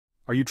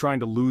Are you trying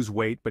to lose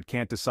weight but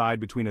can't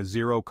decide between a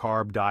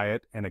zero-carb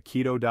diet and a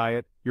keto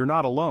diet? You're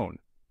not alone.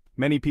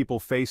 Many people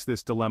face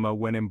this dilemma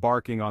when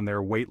embarking on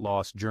their weight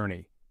loss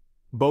journey.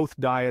 Both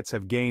diets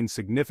have gained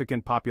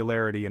significant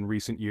popularity in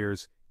recent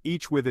years,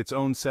 each with its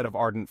own set of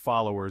ardent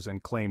followers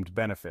and claimed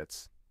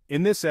benefits.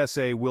 In this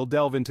essay, we'll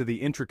delve into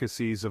the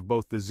intricacies of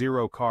both the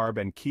zero-carb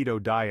and keto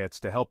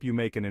diets to help you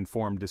make an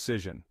informed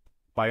decision.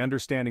 By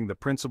understanding the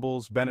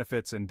principles,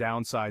 benefits, and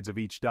downsides of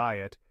each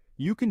diet,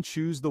 you can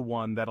choose the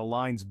one that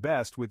aligns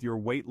best with your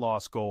weight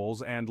loss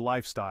goals and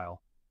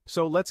lifestyle.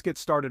 So let's get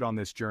started on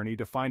this journey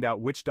to find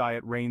out which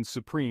diet reigns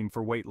supreme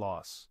for weight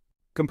loss.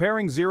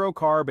 Comparing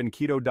zero-carb and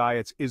keto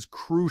diets is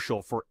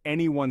crucial for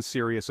anyone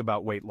serious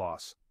about weight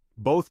loss.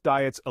 Both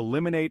diets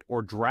eliminate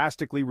or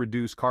drastically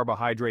reduce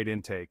carbohydrate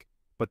intake,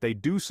 but they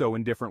do so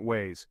in different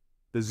ways.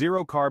 The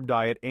zero-carb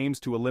diet aims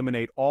to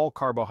eliminate all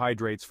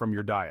carbohydrates from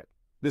your diet.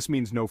 This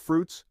means no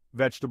fruits,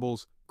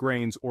 vegetables,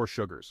 grains, or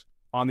sugars.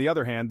 On the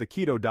other hand, the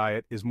keto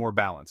diet is more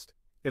balanced.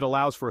 It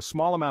allows for a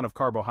small amount of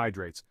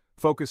carbohydrates,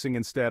 focusing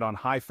instead on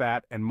high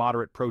fat and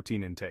moderate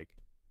protein intake.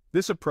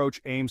 This approach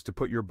aims to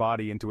put your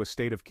body into a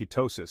state of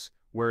ketosis,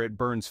 where it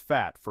burns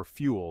fat for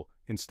fuel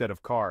instead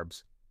of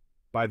carbs.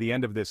 By the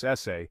end of this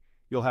essay,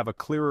 you'll have a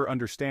clearer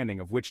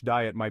understanding of which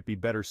diet might be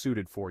better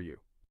suited for you.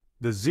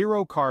 The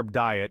zero-carb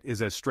diet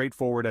is as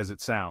straightforward as it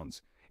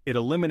sounds. It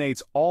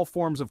eliminates all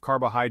forms of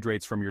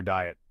carbohydrates from your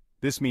diet.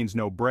 This means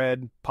no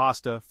bread,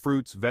 pasta,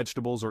 fruits,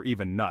 vegetables, or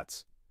even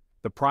nuts.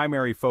 The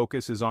primary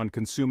focus is on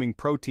consuming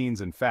proteins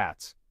and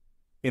fats.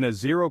 In a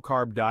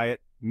zero-carb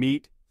diet,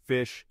 meat,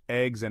 fish,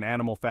 eggs, and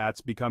animal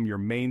fats become your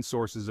main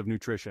sources of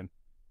nutrition.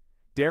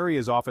 Dairy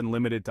is often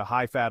limited to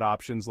high-fat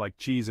options like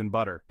cheese and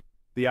butter.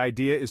 The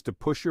idea is to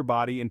push your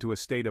body into a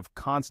state of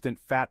constant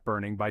fat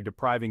burning by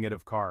depriving it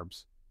of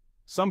carbs.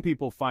 Some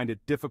people find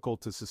it difficult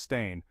to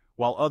sustain,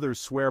 while others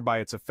swear by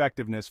its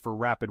effectiveness for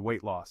rapid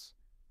weight loss.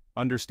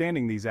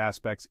 Understanding these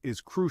aspects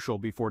is crucial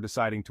before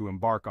deciding to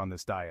embark on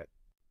this diet.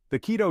 The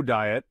keto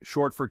diet,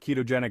 short for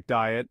ketogenic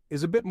diet,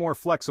 is a bit more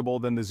flexible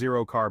than the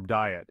zero-carb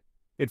diet.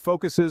 It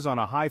focuses on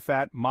a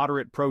high-fat,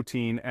 moderate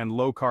protein, and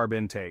low-carb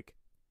intake.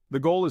 The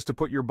goal is to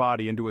put your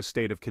body into a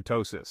state of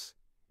ketosis.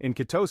 In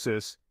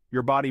ketosis,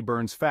 your body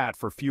burns fat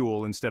for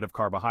fuel instead of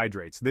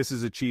carbohydrates. This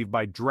is achieved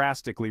by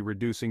drastically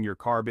reducing your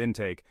carb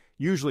intake,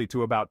 usually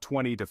to about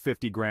 20 to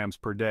 50 grams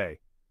per day.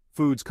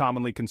 Foods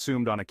commonly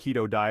consumed on a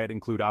keto diet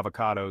include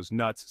avocados,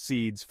 nuts,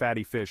 seeds,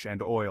 fatty fish, and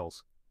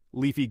oils.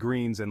 Leafy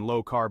greens and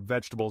low-carb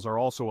vegetables are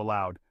also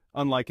allowed,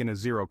 unlike in a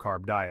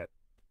zero-carb diet.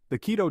 The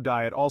keto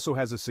diet also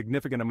has a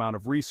significant amount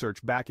of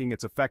research backing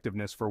its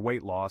effectiveness for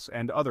weight loss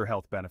and other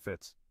health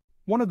benefits.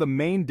 One of the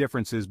main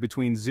differences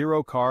between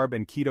zero-carb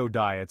and keto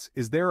diets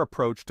is their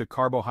approach to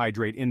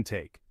carbohydrate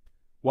intake.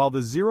 While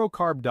the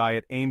zero-carb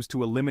diet aims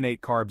to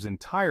eliminate carbs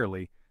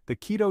entirely, the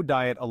keto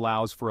diet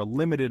allows for a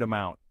limited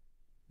amount.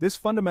 This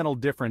fundamental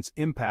difference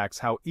impacts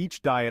how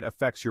each diet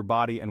affects your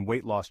body and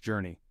weight loss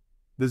journey.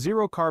 The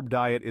zero-carb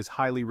diet is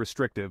highly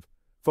restrictive,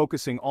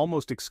 focusing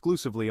almost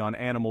exclusively on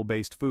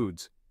animal-based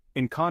foods.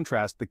 In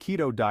contrast, the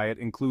keto diet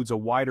includes a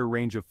wider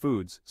range of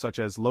foods, such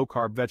as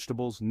low-carb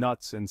vegetables,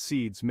 nuts, and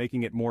seeds,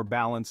 making it more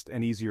balanced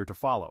and easier to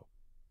follow.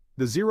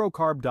 The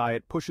zero-carb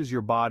diet pushes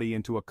your body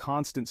into a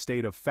constant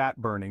state of fat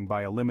burning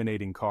by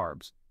eliminating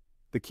carbs.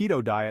 The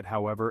keto diet,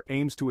 however,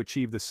 aims to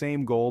achieve the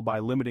same goal by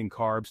limiting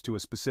carbs to a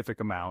specific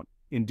amount,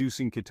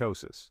 inducing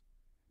ketosis.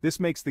 This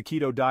makes the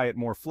keto diet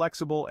more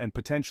flexible and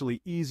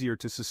potentially easier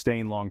to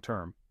sustain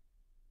long-term.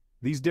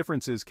 These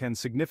differences can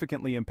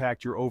significantly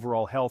impact your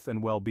overall health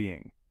and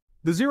well-being.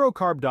 The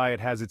zero-carb diet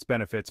has its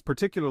benefits,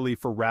 particularly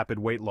for rapid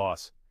weight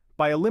loss.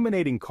 By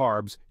eliminating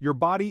carbs, your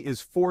body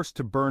is forced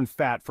to burn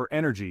fat for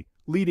energy,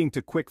 leading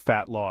to quick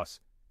fat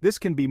loss. This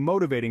can be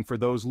motivating for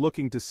those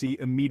looking to see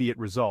immediate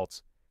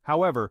results.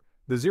 However,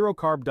 the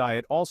zero-carb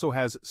diet also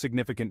has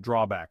significant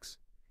drawbacks.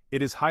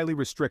 It is highly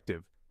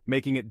restrictive,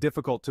 making it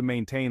difficult to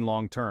maintain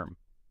long-term.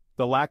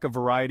 The lack of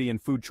variety in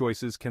food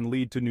choices can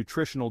lead to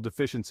nutritional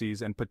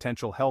deficiencies and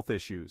potential health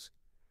issues.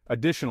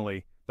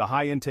 Additionally, the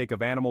high intake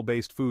of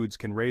animal-based foods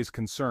can raise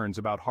concerns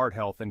about heart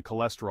health and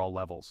cholesterol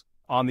levels.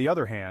 On the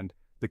other hand,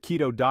 the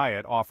keto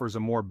diet offers a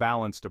more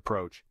balanced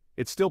approach.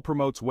 It still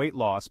promotes weight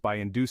loss by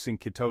inducing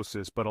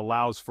ketosis but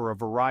allows for a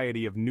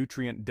variety of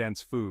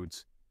nutrient-dense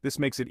foods. This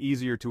makes it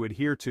easier to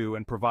adhere to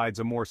and provides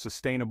a more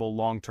sustainable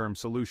long-term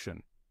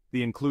solution.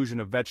 The inclusion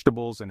of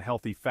vegetables and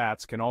healthy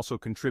fats can also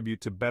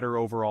contribute to better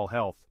overall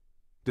health.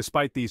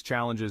 Despite these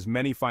challenges,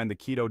 many find the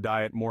keto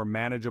diet more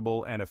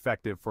manageable and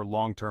effective for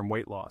long-term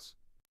weight loss.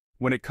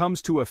 When it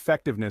comes to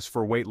effectiveness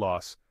for weight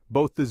loss,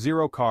 both the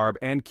zero-carb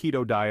and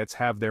keto diets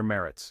have their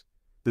merits.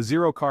 The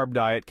zero-carb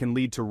diet can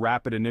lead to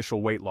rapid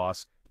initial weight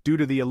loss due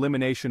to the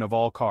elimination of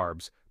all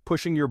carbs,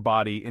 pushing your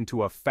body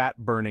into a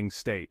fat-burning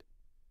state.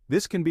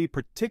 This can be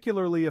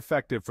particularly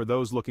effective for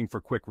those looking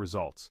for quick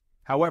results.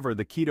 However,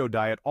 the keto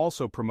diet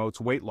also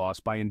promotes weight loss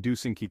by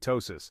inducing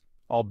ketosis,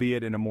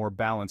 albeit in a more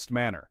balanced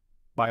manner.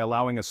 By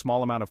allowing a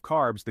small amount of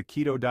carbs, the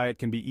keto diet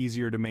can be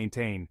easier to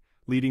maintain,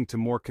 leading to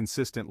more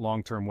consistent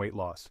long-term weight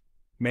loss.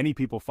 Many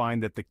people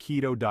find that the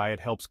keto diet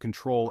helps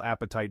control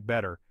appetite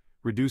better,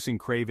 reducing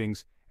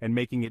cravings and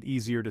making it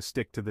easier to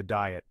stick to the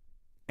diet.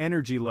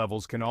 Energy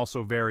levels can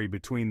also vary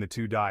between the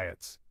two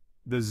diets.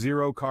 The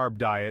zero-carb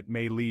diet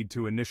may lead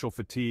to initial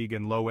fatigue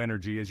and low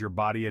energy as your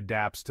body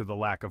adapts to the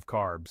lack of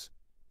carbs.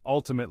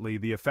 Ultimately,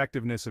 the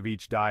effectiveness of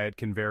each diet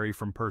can vary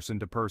from person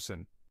to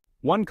person.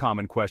 One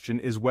common question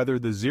is whether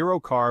the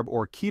zero-carb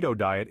or keto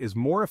diet is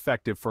more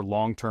effective for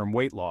long-term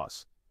weight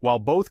loss. While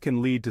both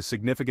can lead to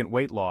significant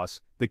weight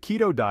loss, the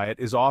keto diet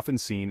is often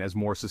seen as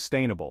more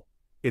sustainable.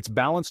 Its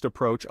balanced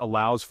approach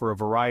allows for a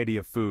variety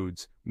of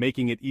foods,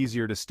 making it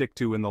easier to stick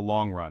to in the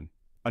long run.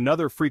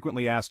 Another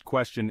frequently asked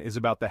question is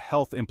about the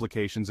health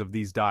implications of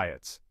these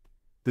diets.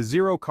 The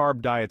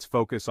zero-carb diet's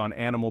focus on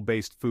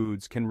animal-based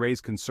foods can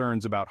raise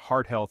concerns about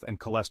heart health and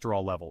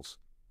cholesterol levels.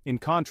 In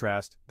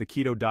contrast, the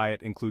keto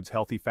diet includes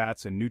healthy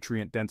fats and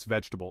nutrient-dense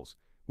vegetables,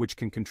 which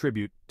can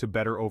contribute to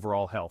better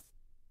overall health.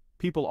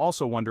 People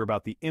also wonder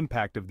about the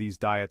impact of these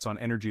diets on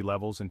energy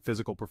levels and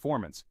physical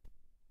performance.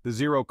 The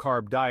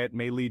zero-carb diet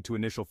may lead to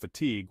initial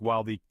fatigue,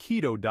 while the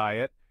keto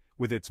diet,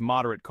 with its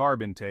moderate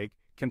carb intake,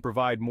 can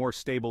provide more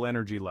stable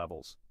energy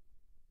levels.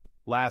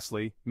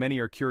 Lastly, many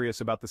are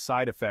curious about the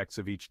side effects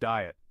of each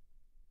diet.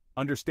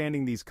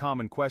 Understanding these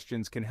common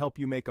questions can help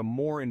you make a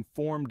more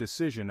informed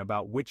decision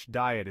about which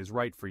diet is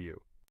right for you.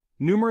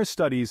 Numerous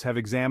studies have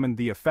examined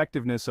the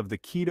effectiveness of the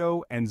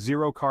keto and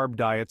zero-carb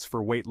diets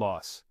for weight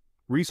loss.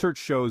 Research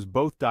shows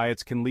both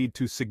diets can lead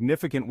to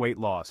significant weight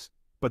loss,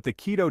 but the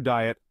keto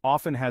diet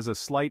often has a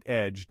slight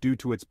edge due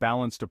to its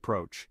balanced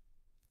approach.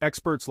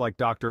 Experts like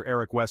Dr.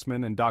 Eric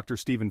Westman and Dr.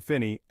 Stephen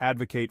Phinney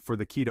advocate for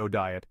the keto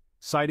diet,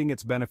 citing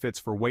its benefits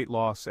for weight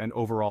loss and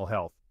overall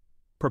health.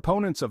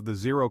 Proponents of the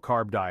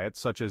zero-carb diet,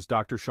 such as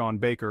Dr. Sean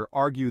Baker,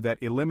 argue that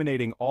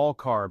eliminating all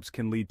carbs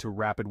can lead to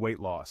rapid weight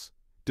loss.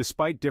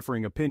 Despite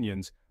differing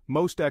opinions,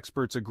 most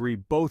experts agree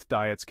both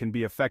diets can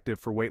be effective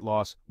for weight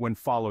loss when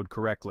followed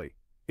correctly.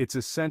 It's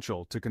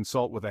essential to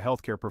consult with a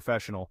healthcare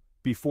professional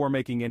before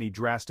making any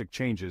drastic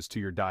changes to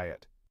your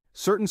diet.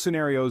 Certain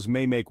scenarios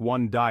may make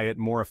one diet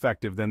more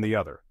effective than the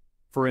other.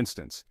 For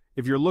instance,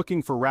 if you're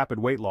looking for rapid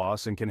weight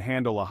loss and can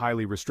handle a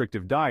highly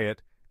restrictive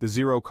diet, the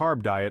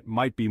zero-carb diet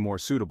might be more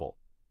suitable.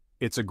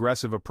 Its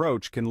aggressive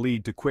approach can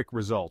lead to quick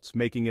results,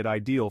 making it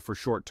ideal for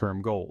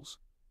short-term goals.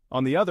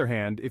 On the other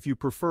hand, if you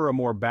prefer a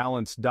more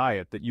balanced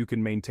diet that you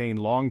can maintain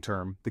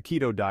long-term, the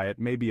keto diet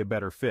may be a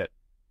better fit.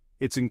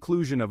 Its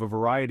inclusion of a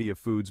variety of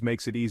foods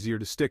makes it easier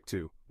to stick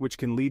to, which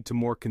can lead to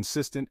more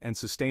consistent and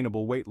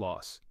sustainable weight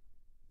loss.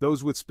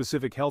 Those with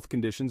specific health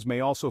conditions may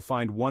also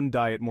find one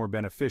diet more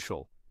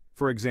beneficial.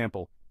 For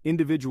example,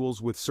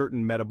 individuals with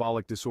certain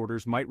metabolic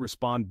disorders might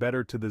respond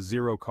better to the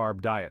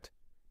zero-carb diet.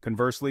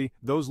 Conversely,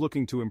 those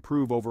looking to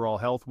improve overall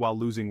health while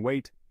losing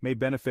weight may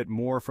benefit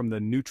more from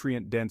the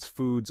nutrient-dense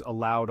foods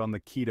allowed on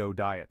the keto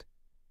diet.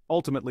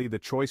 Ultimately, the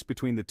choice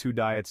between the two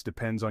diets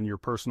depends on your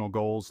personal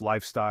goals,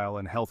 lifestyle,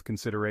 and health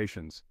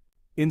considerations.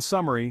 In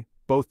summary,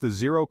 both the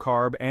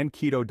zero-carb and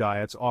keto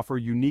diets offer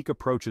unique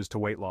approaches to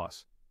weight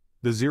loss.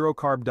 The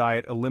zero-carb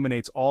diet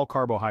eliminates all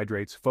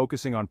carbohydrates,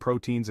 focusing on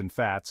proteins and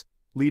fats,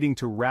 leading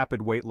to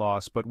rapid weight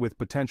loss but with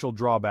potential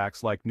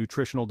drawbacks like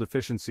nutritional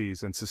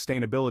deficiencies and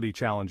sustainability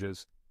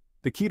challenges.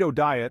 The keto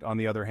diet, on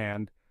the other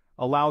hand,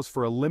 allows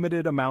for a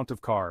limited amount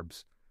of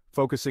carbs,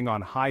 focusing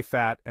on high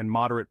fat and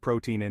moderate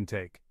protein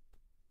intake.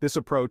 This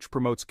approach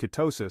promotes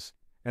ketosis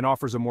and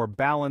offers a more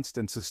balanced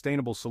and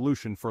sustainable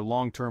solution for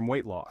long-term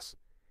weight loss.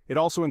 It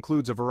also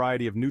includes a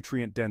variety of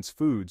nutrient-dense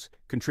foods,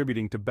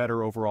 contributing to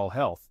better overall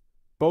health.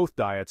 Both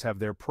diets have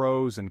their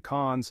pros and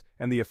cons,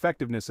 and the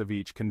effectiveness of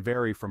each can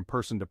vary from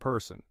person to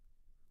person.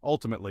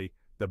 Ultimately,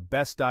 the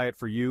best diet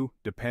for you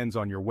depends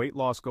on your weight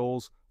loss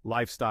goals,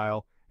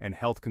 lifestyle, and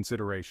health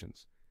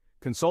considerations.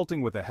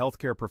 Consulting with a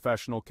healthcare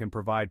professional can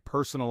provide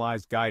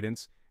personalized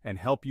guidance and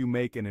help you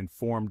make an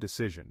informed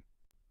decision.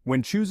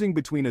 When choosing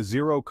between a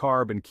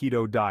zero-carb and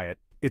keto diet,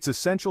 it's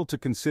essential to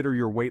consider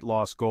your weight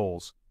loss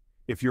goals.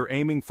 If you're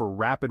aiming for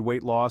rapid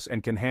weight loss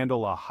and can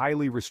handle a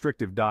highly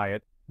restrictive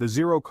diet, the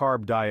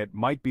zero-carb diet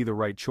might be the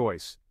right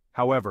choice.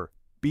 However,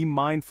 be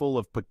mindful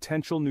of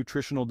potential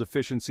nutritional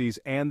deficiencies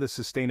and the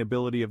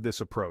sustainability of this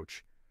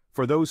approach.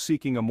 For those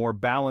seeking a more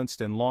balanced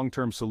and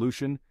long-term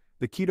solution,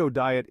 the keto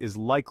diet is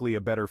likely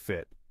a better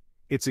fit.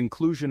 Its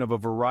inclusion of a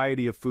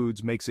variety of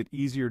foods makes it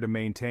easier to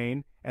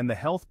maintain, and the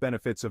health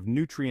benefits of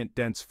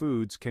nutrient-dense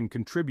foods can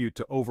contribute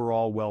to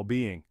overall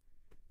well-being.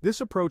 This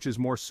approach is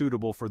more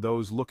suitable for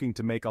those looking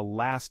to make a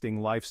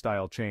lasting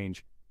lifestyle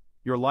change.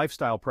 Your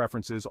lifestyle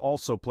preferences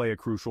also play a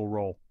crucial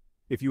role.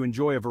 If you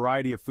enjoy a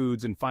variety of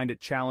foods and find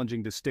it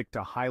challenging to stick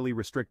to highly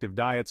restrictive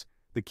diets,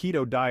 the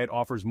keto diet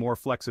offers more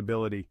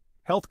flexibility.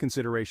 Health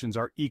considerations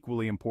are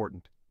equally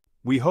important.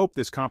 We hope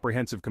this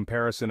comprehensive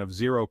comparison of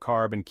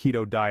zero-carb and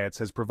keto diets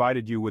has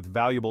provided you with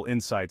valuable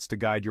insights to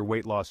guide your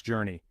weight loss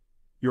journey.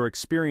 Your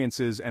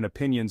experiences and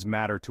opinions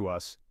matter to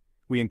us.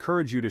 We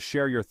encourage you to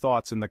share your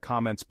thoughts in the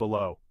comments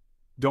below.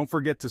 Don't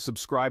forget to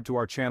subscribe to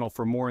our channel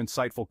for more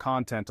insightful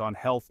content on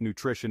health,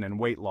 nutrition, and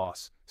weight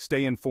loss.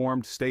 Stay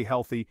informed, stay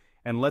healthy,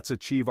 and let's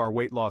achieve our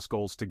weight loss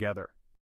goals together.